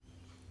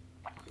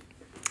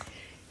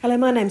Hello,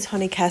 my name's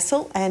Honey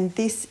Castle and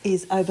this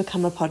is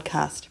Overcomer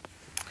Podcast.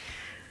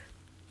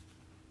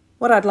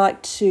 What I'd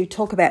like to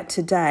talk about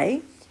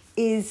today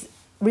is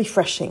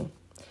refreshing.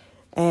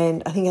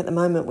 And I think at the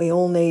moment we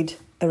all need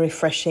a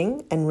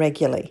refreshing and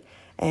regularly.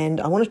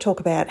 And I want to talk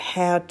about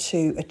how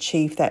to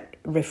achieve that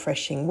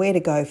refreshing, where to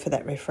go for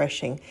that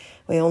refreshing.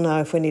 We all know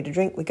if we need a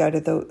drink, we go to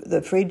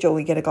the fridge or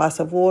we get a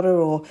glass of water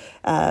or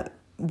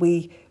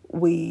we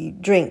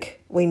drink.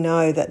 We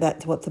know that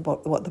that's what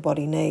the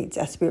body needs.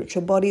 Our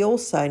spiritual body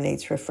also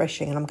needs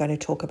refreshing, and I'm going to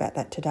talk about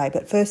that today.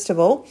 But first of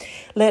all,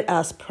 let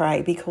us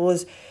pray,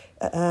 because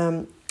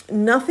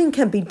nothing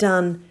can be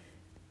done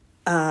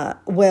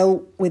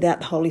well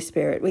without the Holy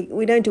Spirit.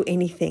 We don't do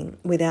anything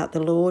without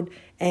the Lord,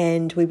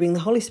 and we bring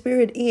the Holy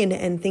Spirit in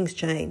and things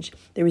change.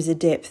 There is a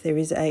depth, there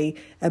is a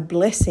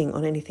blessing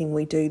on anything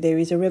we do. There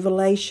is a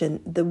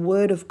revelation. The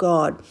Word of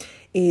God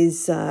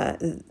is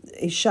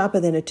sharper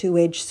than a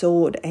two-edged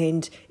sword,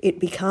 and it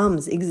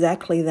becomes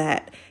exactly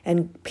that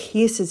and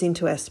pierces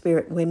into our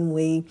spirit when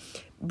we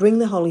bring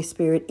the Holy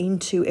Spirit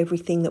into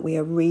everything that we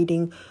are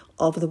reading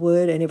of the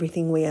Word and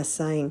everything we are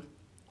saying.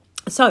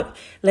 So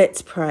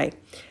let's pray.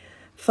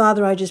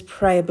 Father, I just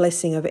pray a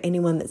blessing over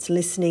anyone that's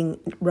listening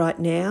right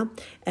now,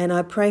 and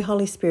I pray,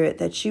 Holy Spirit,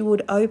 that you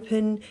would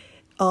open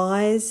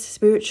eyes,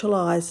 spiritual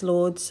eyes,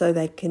 Lord, so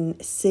they can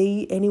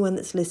see. Anyone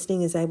that's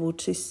listening is able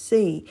to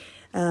see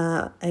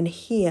and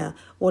hear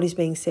what is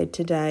being said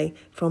today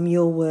from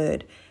your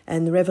word.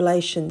 And the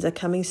revelations are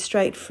coming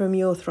straight from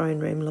your throne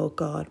room, Lord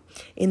God.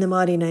 In the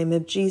mighty name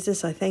of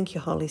Jesus, I thank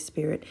you, Holy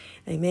Spirit.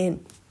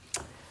 Amen.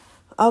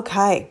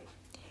 Okay,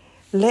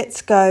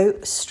 let's go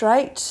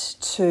straight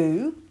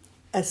to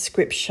a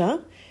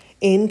scripture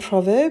in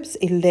Proverbs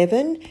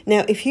 11.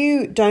 Now, if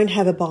you don't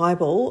have a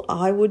Bible,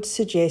 I would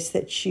suggest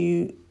that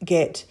you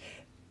get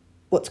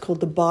what's called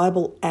the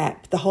Bible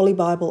app, the Holy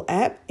Bible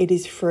app. It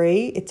is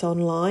free. It's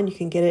online. You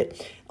can get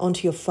it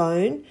onto your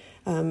phone.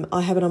 I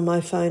have it on my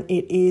phone.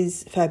 It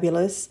is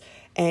fabulous.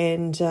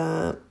 And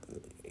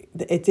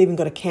it's even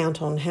got a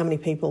count on how many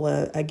people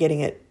are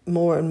getting it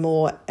more and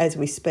more as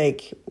we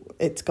speak.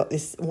 It's got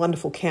this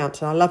wonderful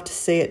count, and I love to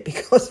see it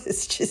because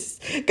it's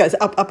just goes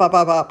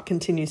up,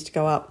 continues to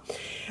go up.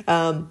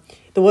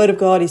 The Word of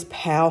God is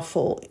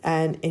powerful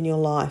and in your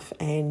life,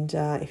 and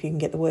if you can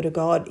get the Word of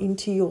God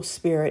into your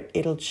spirit,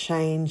 it'll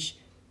change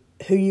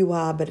who you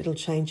are, but it'll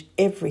change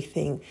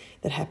everything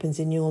that happens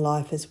in your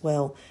life as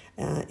well.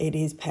 It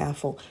is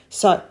powerful.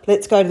 So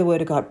let's go to the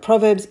Word of God.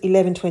 Proverbs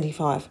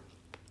 11:25.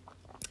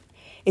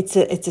 It's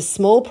a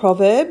small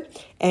proverb,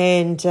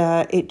 and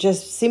it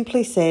just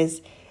simply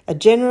says, "A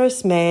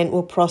generous man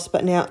will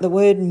prosper." Now, the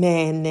word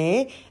man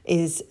there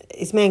is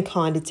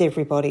mankind. It's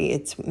everybody.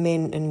 It's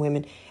men and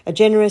women. A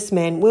generous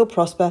man will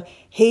prosper.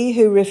 He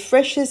who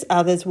refreshes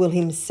others will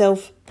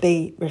himself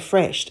be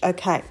refreshed.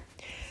 Okay.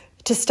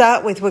 To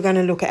start with, we're going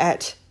to look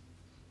at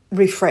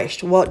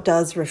refreshed. What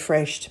does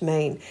refreshed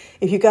mean?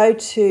 If you go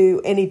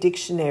to any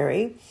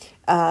dictionary,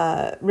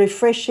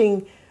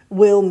 refreshing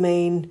will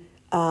mean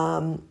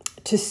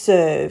to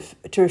serve,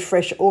 to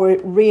refresh or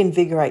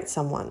reinvigorate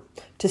someone,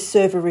 to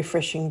serve a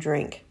refreshing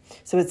drink.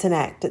 So it's an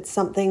act. It's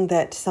something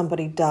that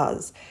somebody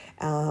does.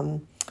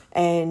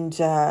 And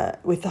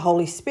with the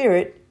Holy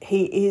Spirit,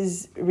 He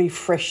is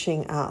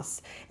refreshing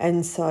us.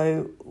 And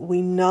so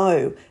we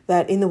know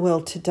that in the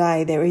world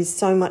today, there is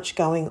so much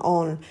going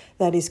on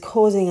that is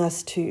causing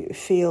us to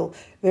feel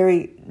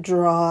very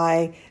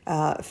dry,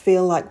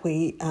 feel like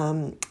we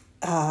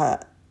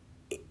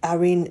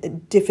are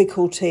in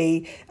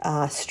difficulty,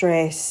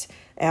 stress.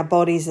 Our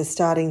bodies are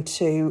starting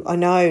to, I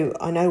know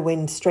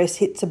when stress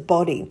hits a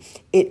body,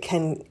 it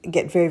can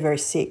get very, very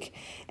sick.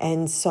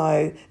 And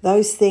so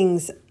those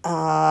things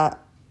are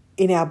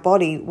in our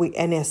body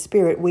and our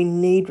spirit. We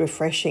need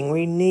refreshing.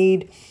 We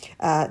need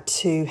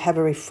to have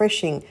a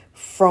refreshing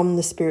from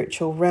the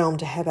spiritual realm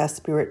to have our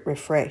spirit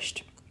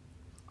refreshed.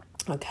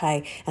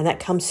 Okay, and that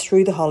comes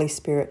through the Holy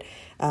Spirit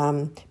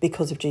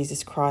because of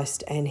Jesus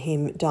Christ and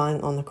Him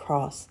dying on the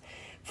cross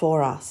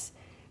for us.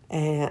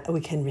 And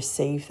we can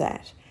receive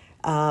that.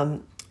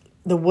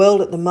 The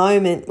world at the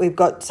moment, we've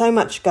got so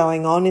much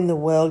going on in the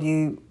world.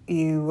 You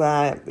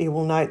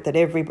will note that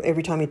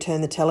every time you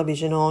turn the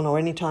television on or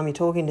any time you're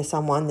talking to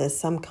someone, there's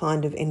some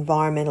kind of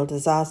environmental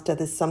disaster.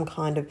 There's some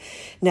kind of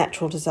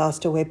natural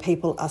disaster where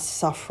people are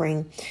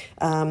suffering.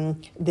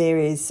 There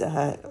is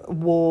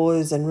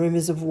wars and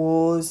rumours of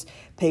wars.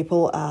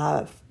 People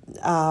are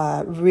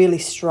really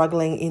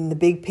struggling in the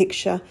big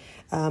picture.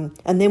 And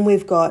then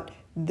we've got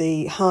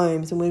the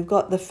homes, and we've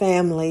got the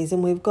families,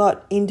 and we've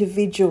got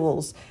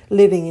individuals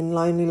living in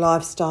lonely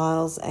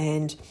lifestyles,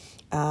 and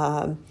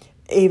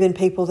even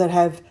people that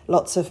have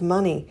lots of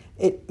money.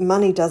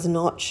 Money does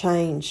not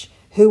change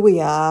who we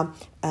are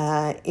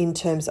in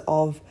terms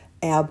of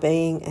our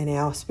being and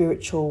our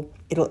spiritual.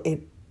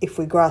 If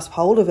we grasp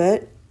hold of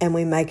it and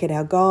we make it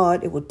our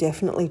God, it will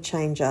definitely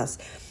change us.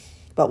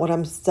 But what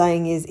I'm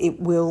saying is it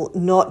will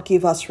not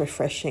give us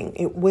refreshing.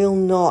 It will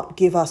not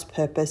give us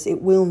purpose.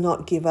 It will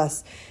not give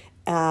us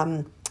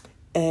a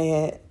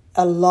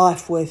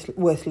life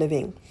worth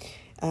living.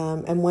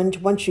 And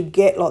once you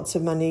get lots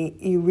of money,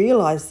 you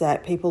realise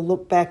that people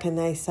look back and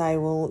they say,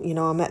 well,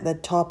 I'm at the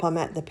top, I'm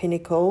at the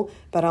pinnacle,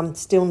 but I'm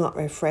still not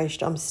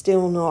refreshed. I'm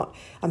still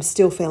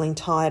feeling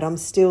tired. I'm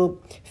still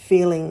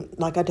feeling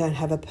like I don't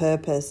have a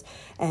purpose.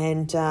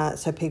 And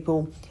so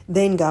people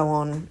then go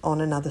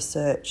on another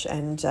search,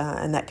 and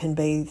that can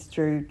be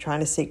through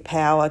trying to seek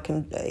power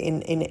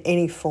in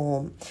any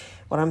form.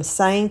 What I'm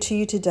saying to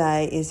you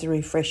today is the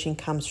refreshing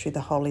comes through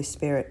the Holy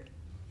Spirit.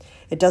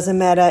 It doesn't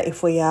matter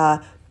if we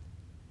are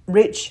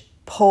rich,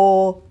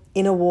 poor,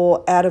 in a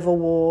war, out of a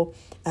war,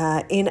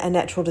 in a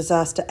natural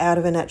disaster, out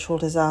of a natural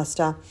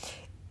disaster.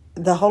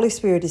 The Holy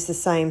Spirit is the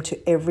same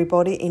to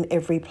everybody in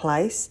every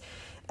place.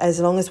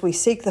 As long as we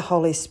seek the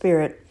Holy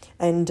Spirit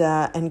and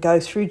go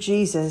through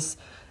Jesus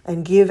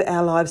and give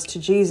our lives to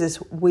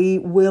Jesus, we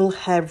will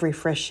have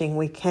refreshing.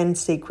 We can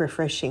seek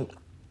refreshing.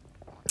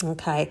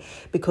 Okay,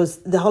 because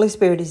the Holy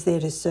Spirit is there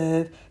to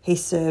serve. He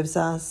serves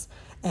us.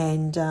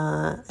 And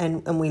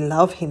we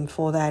love him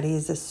for that. He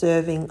is a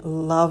serving,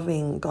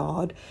 loving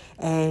God.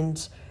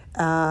 And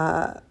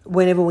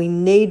whenever we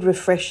need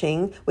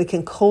refreshing, we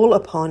can call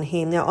upon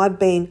him. Now,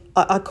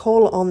 I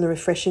call on the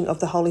refreshing of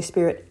the Holy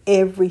Spirit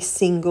every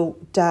single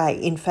day.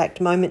 In fact,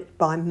 moment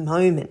by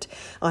moment,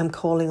 I'm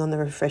calling on the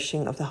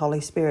refreshing of the Holy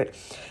Spirit.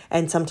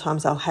 And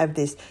sometimes I'll have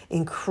this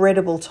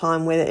incredible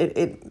time where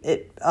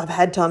I've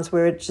had times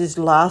where it just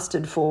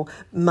lasted for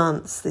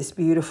months, this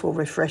beautiful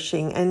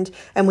refreshing. And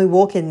we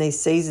walk in these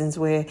seasons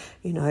where,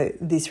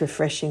 this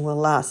refreshing will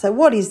last. So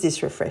what is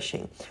this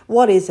refreshing?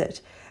 What is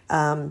it?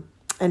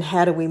 And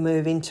how do we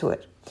move into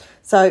it?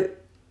 So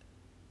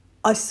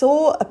I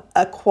saw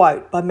a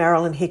quote by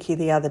Marilyn Hickey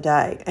the other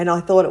day, and I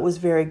thought it was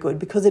very good,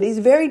 because it is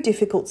very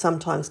difficult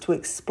sometimes to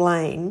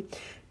explain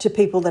to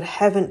people that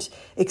haven't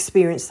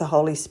experienced the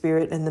Holy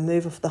Spirit and the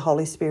move of the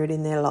Holy Spirit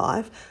in their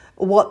life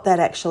what that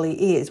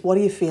actually is. What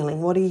are you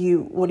feeling? What are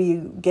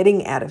you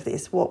getting out of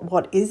this?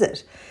 What is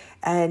it?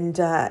 And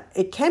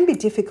it can be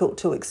difficult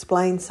to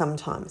explain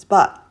sometimes,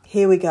 but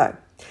here we go.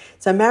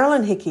 So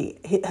Marilyn Hickey,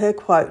 her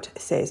quote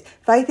says,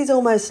 "Faith is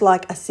almost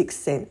like a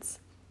sixth sense,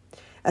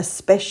 a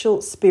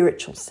special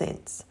spiritual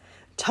sense,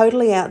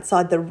 totally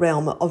outside the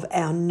realm of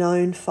our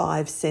known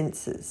five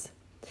senses.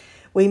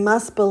 We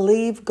must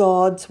believe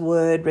God's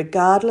word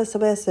regardless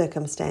of our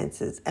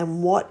circumstances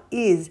and what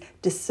is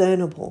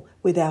discernible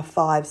with our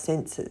five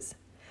senses.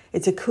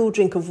 It's a cool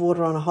drink of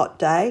water on a hot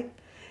day."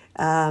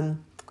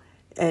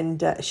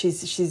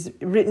 She's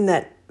written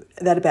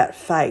that about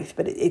faith,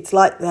 but it's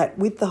like that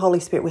with the Holy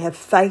Spirit. We have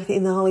faith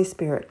in the Holy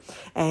Spirit,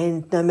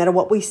 and no matter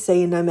what we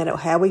see, and no matter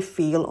how we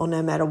feel, or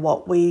no matter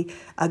what we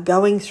are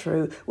going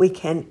through, we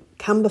can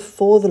come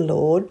before the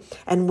Lord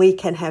and we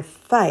can have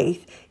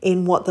faith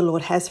in what the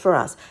Lord has for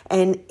us.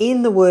 And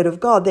in the Word of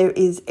God, there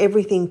is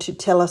everything to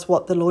tell us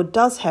what the Lord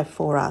does have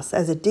for us.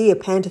 As a deer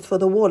panteth for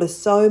the water,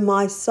 so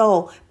my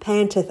soul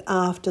panteth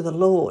after the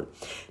Lord.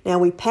 Now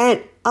we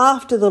pant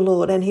after the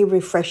Lord and he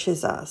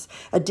refreshes us.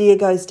 A deer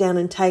goes down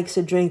and takes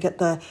a drink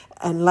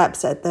and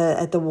laps at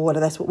the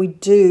water. That's what we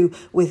do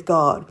with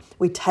God.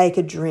 We take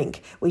a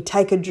drink. We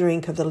take a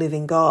drink of the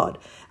living God.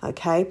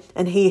 Okay,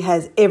 and he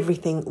has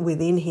everything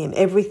within him.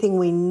 Everything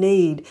we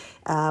need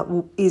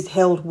is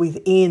held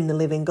within the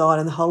living God,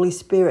 and the Holy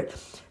Spirit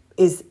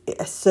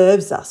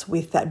serves us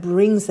with that,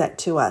 brings that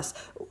to us,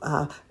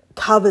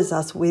 covers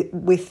us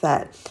with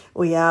that.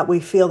 We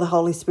feel the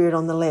Holy Spirit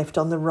on the left,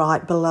 on the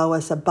right, below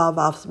us, above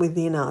us,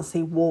 within us.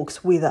 He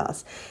walks with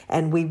us,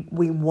 and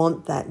we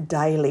want that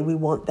daily. We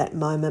want that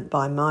moment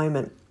by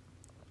moment.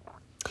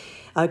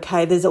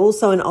 Okay, there's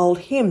also an old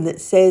hymn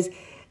that says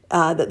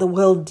that the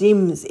world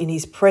dims in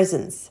his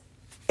presence.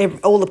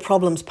 All the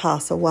problems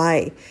pass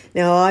away.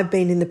 Now, I've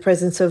been in the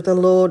presence of the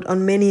Lord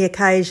on many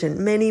occasions,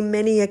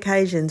 many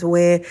occasions,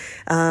 where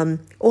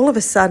all of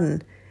a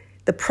sudden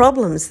the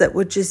problems that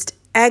were just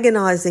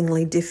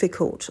agonizingly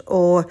difficult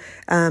or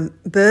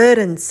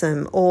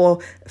burdensome or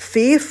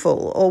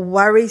fearful or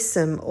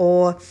worrisome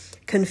or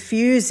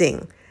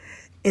confusing,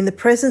 in the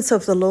presence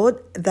of the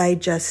Lord, they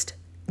just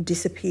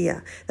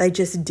disappear. They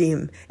just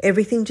dim.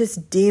 Everything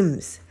just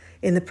dims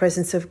in the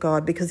presence of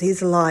God, because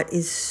his light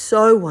is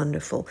so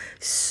wonderful,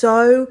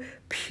 so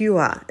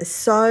pure,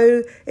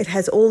 so it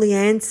has all the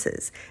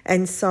answers.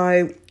 And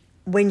so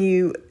when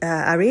you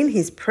are in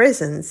his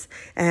presence,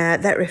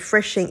 that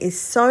refreshing is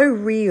so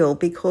real,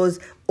 because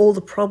all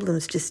the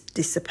problems just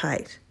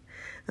dissipate.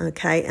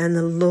 Okay, and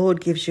the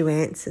Lord gives you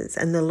answers,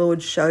 and the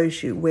Lord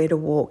shows you where to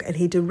walk, and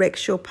he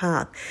directs your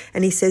path.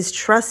 And he says,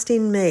 trust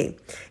in me.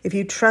 If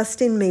you trust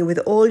in me with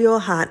all your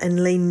heart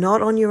and lean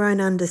not on your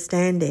own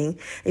understanding,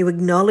 you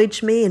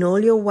acknowledge me in all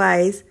your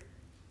ways,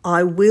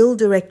 I will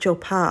direct your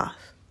path.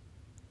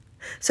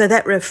 So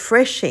that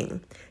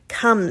refreshing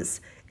comes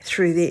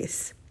through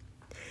this.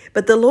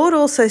 But the Lord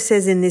also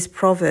says in this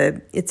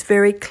proverb, it's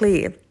very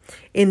clear,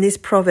 in this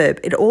proverb,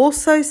 it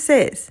also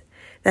says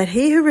that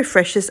he who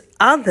refreshes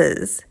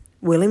others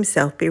will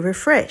himself be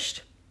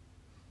refreshed.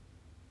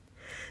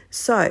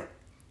 So,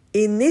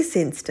 in this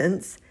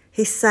instance,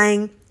 he's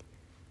saying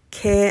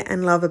care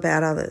and love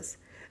about others.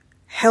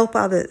 help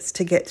others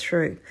to get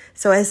through.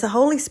 So as the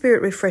Holy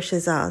Spirit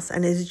refreshes us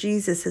and as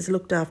Jesus has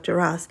looked after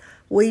us,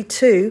 we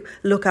too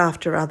look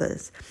after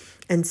others.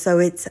 And so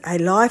it's a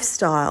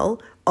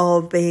lifestyle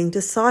of being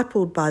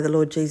discipled by the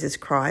Lord Jesus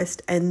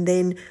Christ and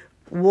then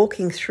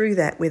walking through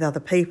that with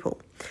other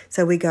people.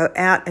 So we go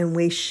out and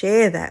we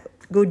share that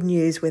good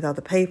news with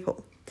other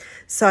people.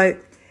 So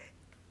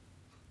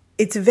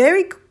it's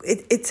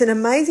an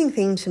amazing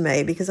thing to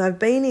me, because I've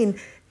been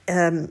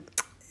in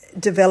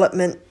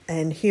development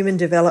and human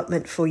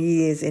development for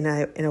years in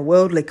a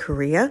worldly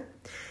career,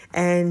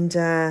 and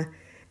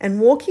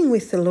walking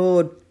with the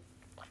Lord.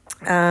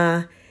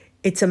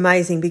 It's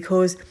amazing,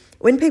 because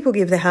when people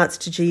give their hearts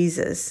to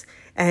Jesus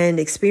and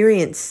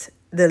experience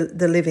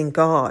the living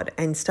God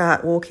and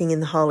start walking in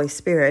the Holy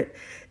Spirit,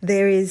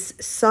 there is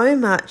so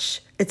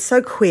much. It's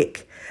so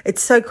quick.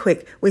 It's so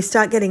quick. We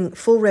start getting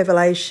full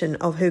revelation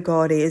of who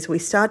God is. We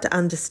start to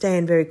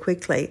understand very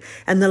quickly,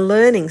 and the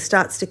learning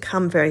starts to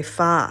come very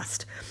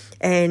fast.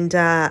 And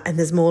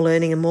there's more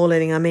learning and more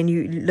learning. I mean,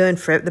 you learn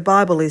forever. The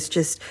Bible is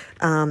just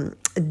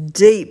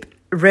deep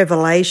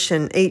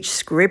revelation. Each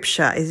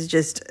scripture is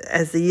just,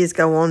 as the years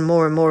go on,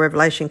 more and more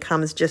revelation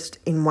comes just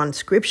in one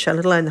scripture,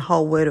 let alone the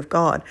whole Word of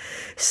God.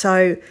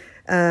 So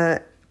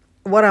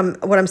what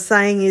I'm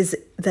saying is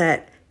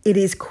that it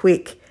is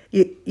quick.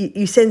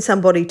 You send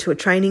somebody to a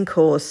training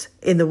course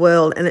in the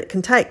world, and it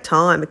can take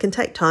time. It can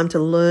take time to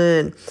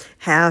learn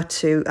how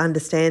to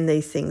understand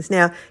these things.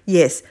 Now,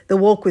 yes, the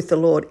walk with the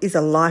Lord is a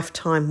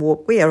lifetime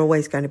walk. We are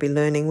always going to be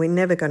learning. We're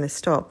never going to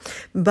stop.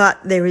 But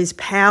there is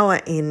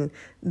power in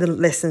the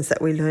lessons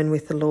that we learn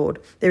with the Lord.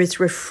 There is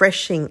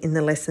refreshing in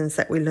the lessons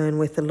that we learn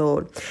with the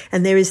Lord.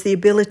 And there is the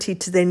ability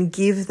to then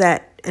give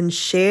that and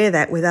share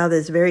that with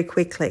others very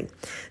quickly.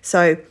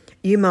 So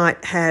you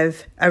might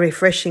have a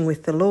refreshing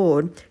with the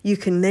Lord. You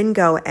can then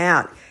go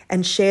out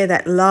and share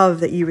that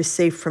love that you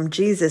receive from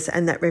Jesus,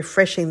 and that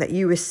refreshing that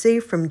you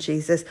receive from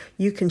Jesus,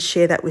 you can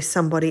share that with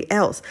somebody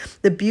else.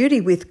 The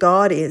beauty with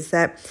God is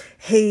that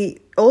He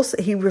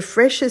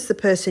refreshes the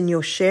person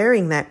you're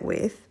sharing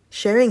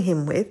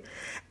Him with,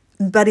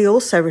 but He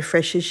also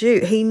refreshes you.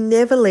 He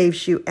never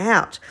leaves you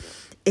out.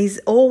 It's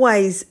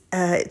always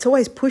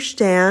pushed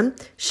down,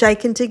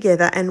 shaken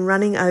together, and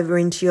running over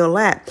into your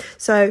lap.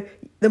 So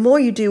the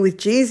more you do with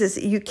Jesus,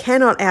 you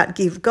cannot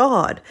outgive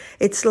God.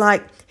 It's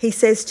like He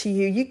says to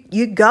you,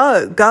 you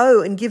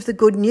go and give the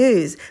good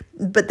news.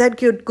 But that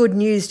good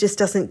news just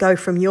doesn't go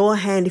from your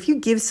hand. If you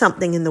give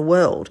something in the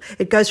world,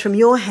 it goes from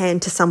your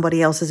hand to somebody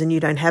else's and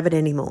you don't have it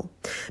anymore.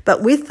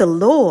 But with the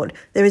Lord,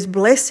 there is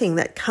blessing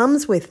that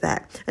comes with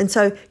that. And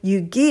so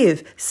you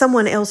give,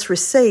 someone else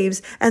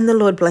receives, and the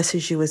Lord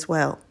blesses you as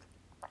well.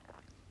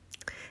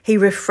 He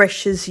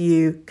refreshes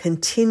you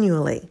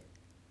continually.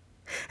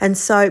 And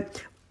so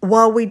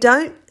while we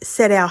don't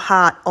set our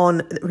heart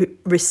on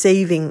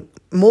receiving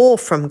more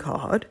from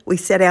God, we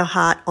set our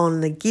heart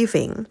on the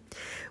giving,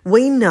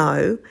 we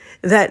know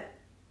that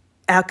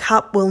our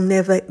cup will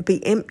never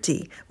be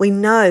empty. We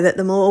know that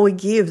the more we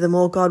give, the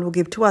more God will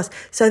give to us.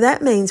 So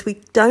that means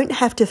we don't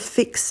have to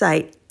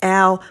fixate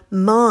our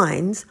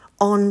minds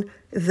on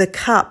the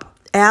cup,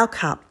 our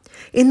cup.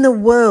 In the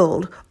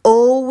world,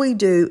 all we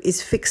do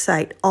is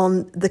fixate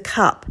on the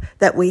cup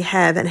that we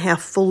have and how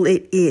full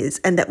it is,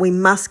 and that we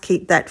must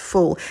keep that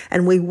full.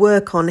 And we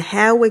work on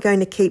how we're going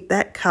to keep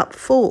that cup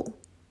full.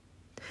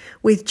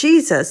 With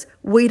Jesus,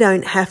 we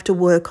don't have to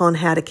work on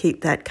how to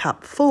keep that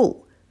cup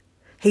full.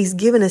 He's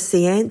given us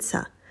the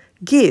answer.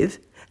 Give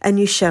and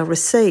you shall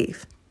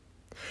receive.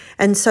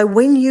 And so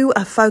when you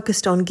are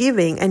focused on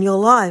giving, and your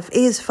life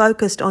is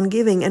focused on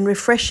giving and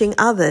refreshing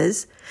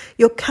others,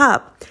 your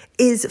cup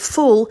is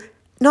full.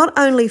 Not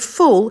only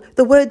full,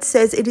 the word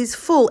says it is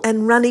full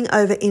and running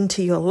over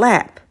into your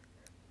lap.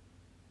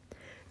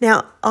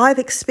 Now, I've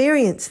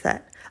experienced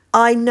that.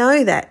 I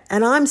know that,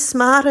 and I'm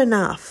smart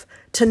enough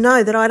to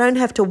know that I don't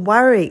have to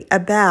worry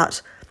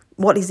about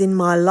what is in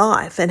my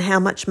life and how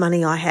much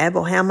money I have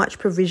or how much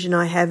provision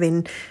I have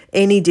in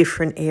any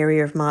different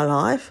area of my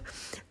life.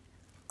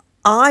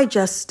 I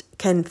just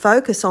can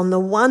focus on the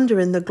wonder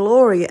and the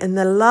glory and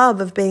the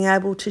love of being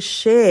able to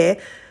share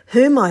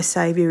who my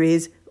Saviour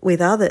is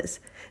with others.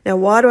 Now,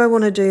 why do I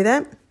want to do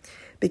that?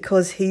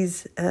 Because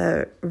He's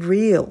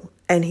real,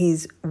 and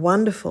He's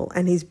wonderful,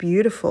 and He's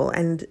beautiful,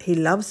 and He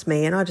loves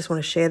me, and I just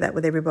want to share that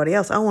with everybody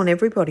else. I want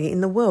everybody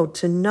in the world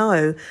to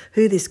know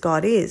who this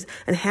God is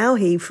and how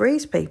He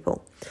frees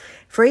people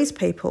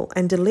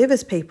and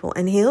delivers people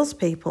and heals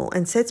people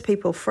and sets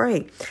people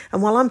free.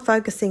 And while I'm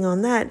focusing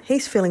on that,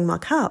 He's filling my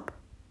cup.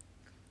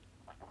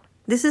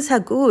 This is how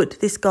good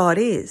this God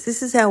is.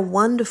 This is how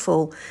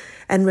wonderful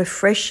and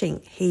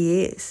refreshing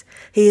He is.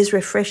 He is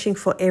refreshing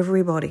for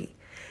everybody.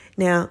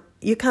 Now,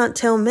 you can't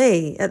tell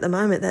me at the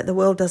moment that the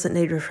world doesn't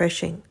need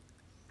refreshing.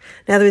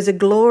 Now, there is a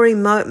glory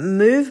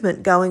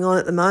movement going on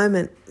at the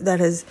moment that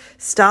has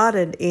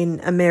started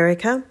in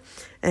America,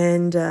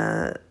 and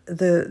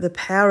the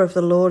power of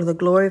the Lord and the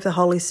glory of the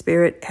Holy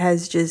Spirit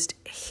has just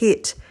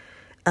hit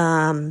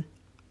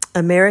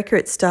America.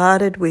 It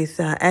started with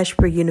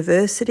Ashbury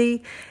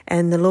University,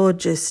 and the Lord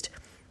just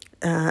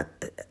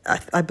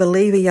I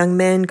believe a young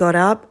man got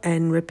up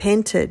and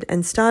repented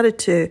and started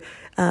to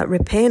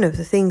repent of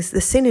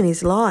the sin in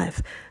his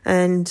life.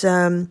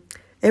 And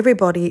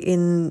everybody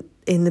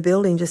in the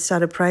building just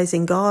started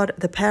praising God.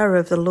 The power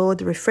of the Lord,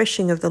 the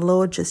refreshing of the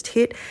Lord just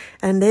hit,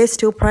 and they're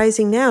still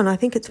praising now. And I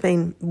think it's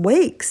been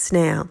weeks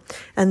now,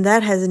 and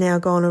that has now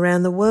gone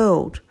around the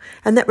world.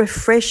 And that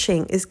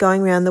refreshing is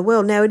going around the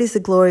world. Now it is the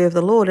glory of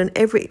the Lord, and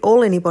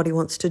all anybody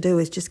wants to do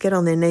is just get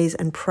on their knees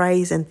and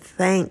praise and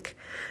thank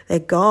their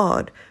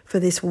God for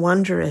this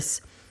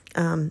wondrous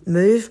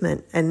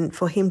movement, and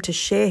for him to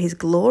share his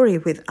glory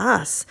with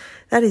us.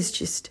 That is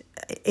just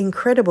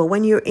incredible.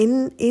 When you're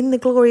in the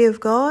glory of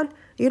God,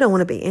 you don't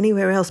want to be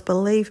anywhere else.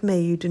 Believe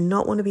me, you do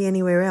not want to be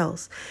anywhere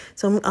else.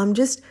 So I'm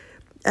just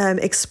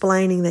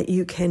explaining that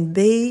you can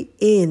be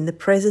in the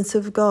presence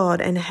of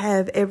God and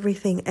have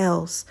everything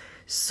else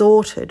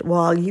sorted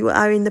while you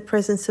are in the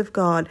presence of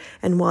God,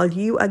 and while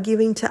you are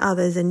giving to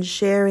others and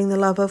sharing the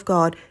love of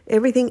God,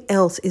 everything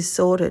else is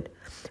sorted.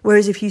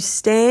 Whereas if you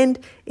stand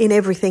in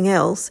everything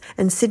else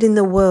and sit in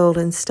the world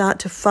and start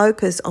to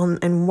focus on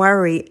and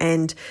worry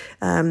and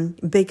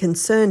be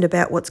concerned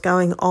about what's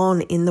going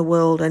on in the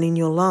world and in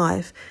your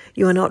life,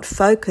 you are not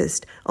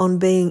focused on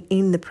being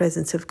in the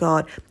presence of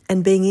God.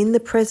 And being in the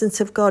presence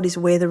of God is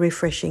where the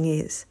refreshing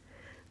is.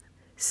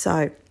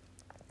 So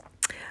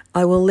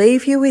I will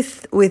leave you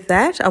with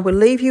that. I will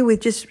leave you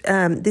with just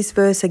this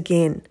verse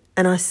again.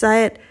 And I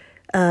say it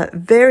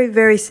very,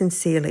 very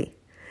sincerely.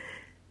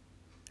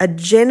 A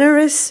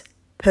generous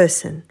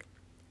person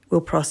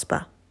will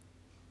prosper.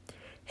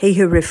 He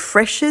who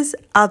refreshes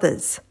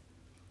others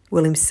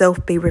will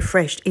himself be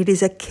refreshed. It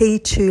is a key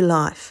to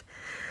life.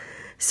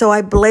 So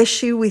I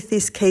bless you with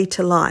this key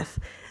to life.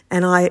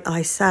 And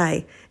I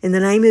say, in the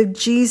name of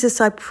Jesus,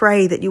 I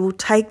pray that you will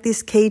take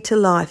this key to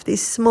life,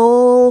 this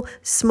small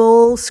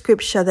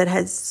scripture that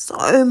has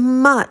so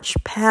much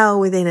power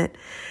within it.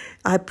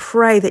 I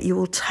pray that you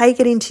will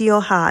take it into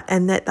your heart,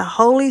 and that the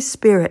Holy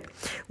Spirit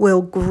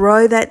will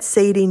grow that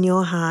seed in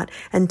your heart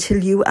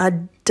until you are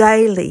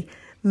daily,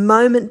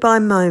 moment by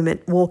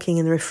moment, walking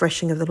in the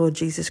refreshing of the Lord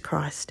Jesus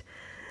Christ.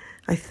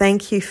 I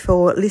thank you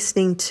for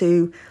listening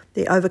to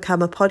the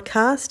Overcomer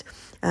podcast.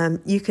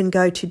 You can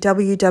go to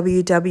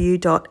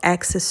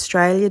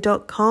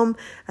www.axaustralia.com,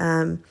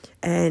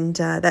 and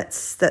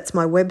that's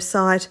my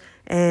website.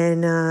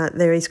 And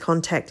there is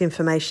contact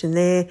information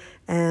there,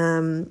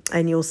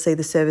 and you'll see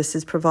the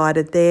services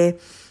provided there.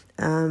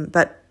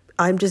 But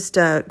I'm just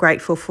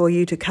grateful for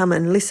you to come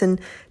and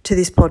listen to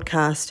this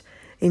podcast.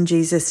 In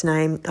Jesus'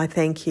 name, I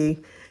thank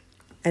you,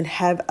 and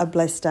have a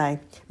blessed day.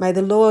 May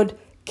the Lord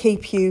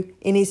keep you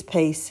in his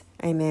peace.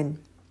 Amen.